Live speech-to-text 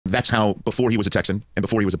that's how, before he was a Texan and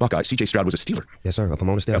before he was a Buckeye, C.J. Stroud was a Steeler. Yes, sir. A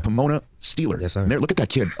Pomona Steeler. A Pomona Steeler. Yes, sir. There, look at that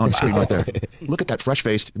kid on the screen right there. Look at that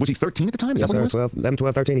fresh-faced. Was he 13 at the time? Is Yes, that what sir. it was? 11,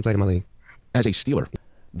 12, 13, he played in my league. As a Steeler.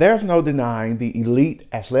 There's no denying the elite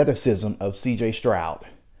athleticism of C.J. Stroud.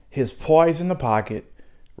 His poise in the pocket,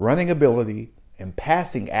 running ability, and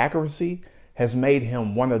passing accuracy has made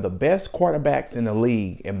him one of the best quarterbacks in the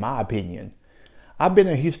league, in my opinion. I've been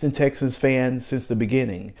a Houston Texans fan since the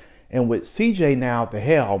beginning, and with CJ now at the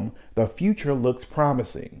helm, the future looks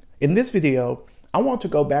promising. In this video, I want to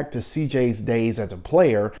go back to CJ's days as a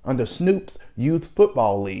player under Snoop's Youth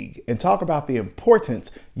Football League and talk about the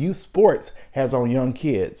importance youth sports has on young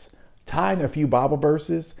kids, tie in a few Bible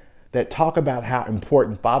verses that talk about how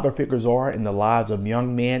important father figures are in the lives of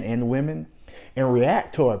young men and women, and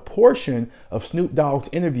react to a portion of Snoop Dogg's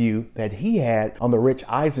interview that he had on the Rich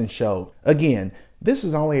Eisen show. Again, this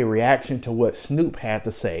is only a reaction to what Snoop had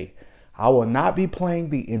to say. I will not be playing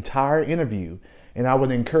the entire interview, and I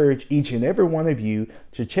would encourage each and every one of you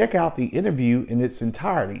to check out the interview in its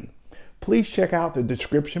entirety. Please check out the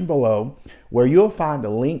description below where you'll find a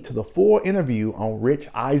link to the full interview on Rich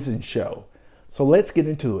Eisen's show. So let's get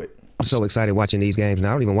into it. I'm so excited watching these games. Now,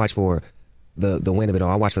 I don't even watch for the win of it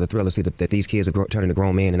all. I watch for the thrill to see that these kids are turning to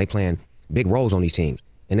grown men and they playing big roles on these teams.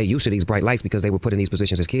 And they're used to these bright lights because they were put in these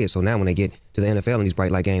positions as kids. So now when they get to the NFL and these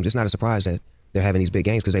bright light games, it's not a surprise that they're having these big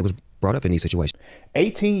games because they was brought up in these situations.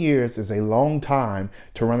 18 years is a long time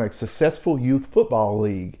to run a successful youth football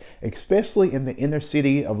league, especially in the inner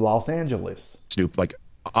city of Los Angeles. Snoop, like,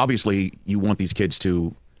 obviously you want these kids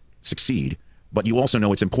to succeed, but you also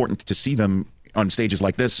know it's important to see them on stages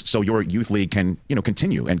like this so your youth league can, you know,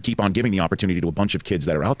 continue and keep on giving the opportunity to a bunch of kids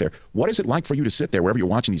that are out there. What is it like for you to sit there wherever you're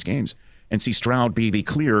watching these games and see Stroud be the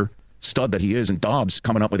clear stud that he is, and Dobbs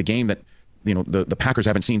coming up with a game that, you know, the Packers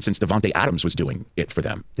haven't seen since Devontae Adams was doing it for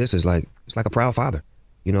them? This is like, it's like a proud father,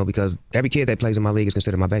 you know, because every kid that plays in my league is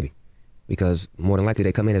considered my baby, because more than likely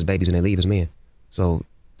they come in as babies and they leave as men. So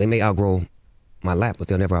they may outgrow my lap, but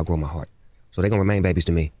they'll never outgrow my heart. So they're going to remain babies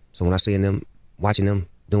to me. So when I see them, watching them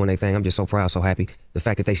doing their thing, I'm just so proud, so happy. The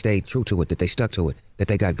fact that they stayed true to it, that they stuck to it, that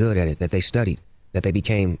they got good at it, that they studied, that they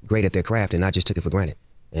became great at their craft and not just took it for granted.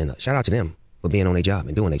 And shout out to them for being on their job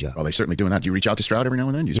and doing their job. Well, they're certainly doing that. Do you reach out to Stroud every now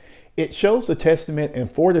and then? It shows the testament and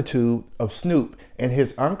fortitude of Snoop and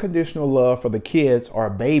his unconditional love for the kids, or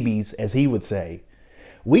babies, as he would say.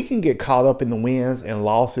 We can get caught up in the wins and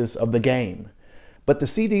losses of the game, but to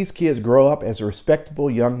see these kids grow up as respectable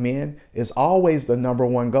young men is always the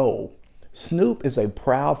 #1 goal. Snoop is a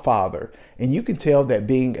proud father, and you can tell that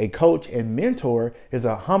being a coach and mentor is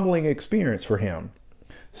a humbling experience for him.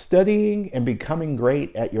 Studying and becoming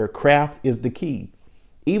great at your craft is the key.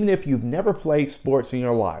 Even if you've never played sports in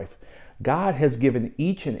your life, God has given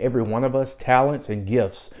each and every one of us talents and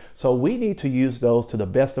gifts, so we need to use those to the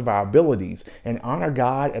best of our abilities and honor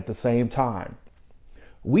God at the same time.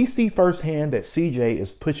 We see firsthand that CJ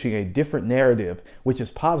is pushing a different narrative, which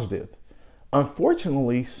is positive.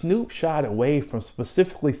 Unfortunately, Snoop shied away from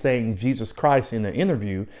specifically saying Jesus Christ in the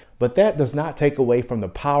interview, but that does not take away from the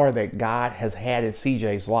power that God has had in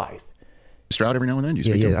CJ's life. Stroud every now and then? Do you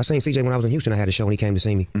Yeah, speak to yeah. him? I seen CJ when I was in Houston. I had a show when he came to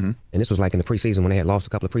see me. And this was like in the preseason when they had lost a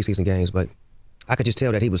couple of preseason games, but I could just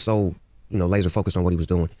tell that he was so, you know, laser focused on what he was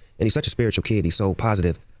doing. And he's such a spiritual kid. He's so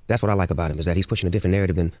positive. That's what I like about him, is that he's pushing a different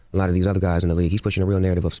narrative than a lot of these other guys in the league. He's pushing a real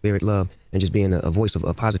narrative of spirit, love, and just being a voice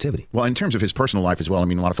of positivity. Well, in terms of his personal life as well, I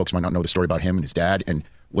mean, a lot of folks might not know the story about him and his dad. And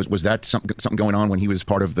was that something going on when he was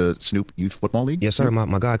part of the Snoop Youth Football League? Yes, sir.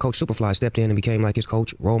 My guy, Coach Superfly, stepped in and became like his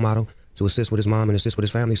coach, role model, to assist with his mom and assist with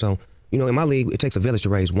his family. So, you know, in my league, it takes a village to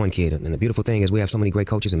raise one kid. And the beautiful thing is we have so many great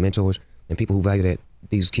coaches and mentors and people who value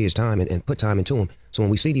these kids' time and put time into them. So when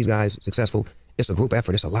we see these guys successful, it's a group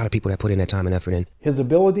effort. It's a lot of people that put in that time and effort in. His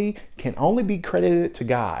ability can only be credited to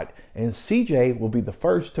God, and CJ will be the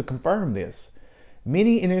first to confirm this.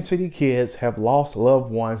 Many inner city kids have lost loved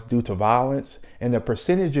ones due to violence, and the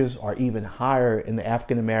percentages are even higher in the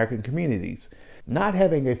African American communities. Not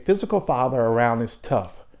having a physical father around is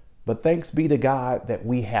tough, but thanks be to God that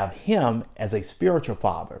we have him as a spiritual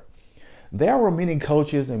father. There were many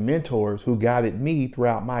coaches and mentors who guided me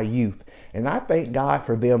throughout my youth, and I thank God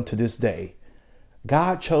for them to this day.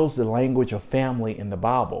 God chose the language of family in the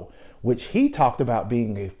Bible, which he talked about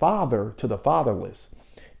being a father to the fatherless.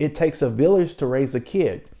 It takes a village to raise a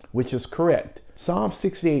kid, which is correct. Psalm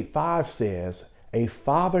 68:5 says, "A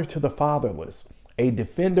father to the fatherless, a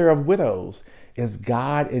defender of widows, is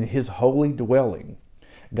God in his holy dwelling."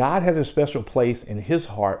 God has a special place in his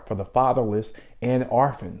heart for the fatherless and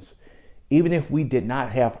orphans. Even if we did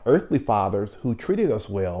not have earthly fathers who treated us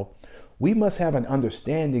well, We must have an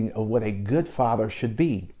understanding of what a good father should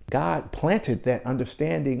be. God planted that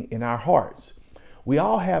understanding in our hearts. We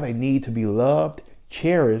all have a need to be loved,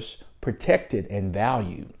 cherished, protected, and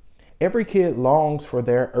valued. Every kid longs for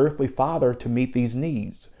their earthly father to meet these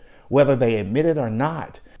needs, whether they admit it or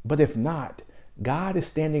not. But if not, God is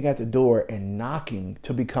standing at the door and knocking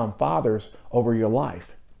to become fathers over your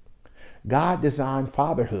life. God designed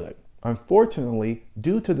fatherhood. Unfortunately,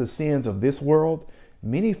 due to the sins of this world,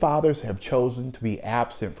 many fathers have chosen to be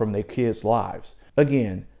absent from their kids' lives.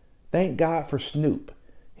 Again, thank God for Snoop,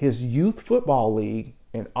 his youth football league,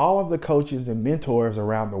 and all of the coaches and mentors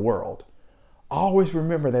around the world. Always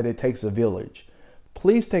remember that it takes a village.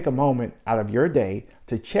 Please take a moment out of your day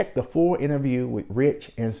to check the full interview with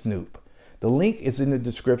Rich and Snoop. The link is in the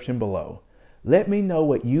description below. Let me know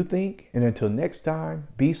what you think, and until next time,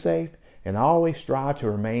 be safe and always strive to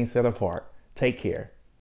remain set apart. Take care.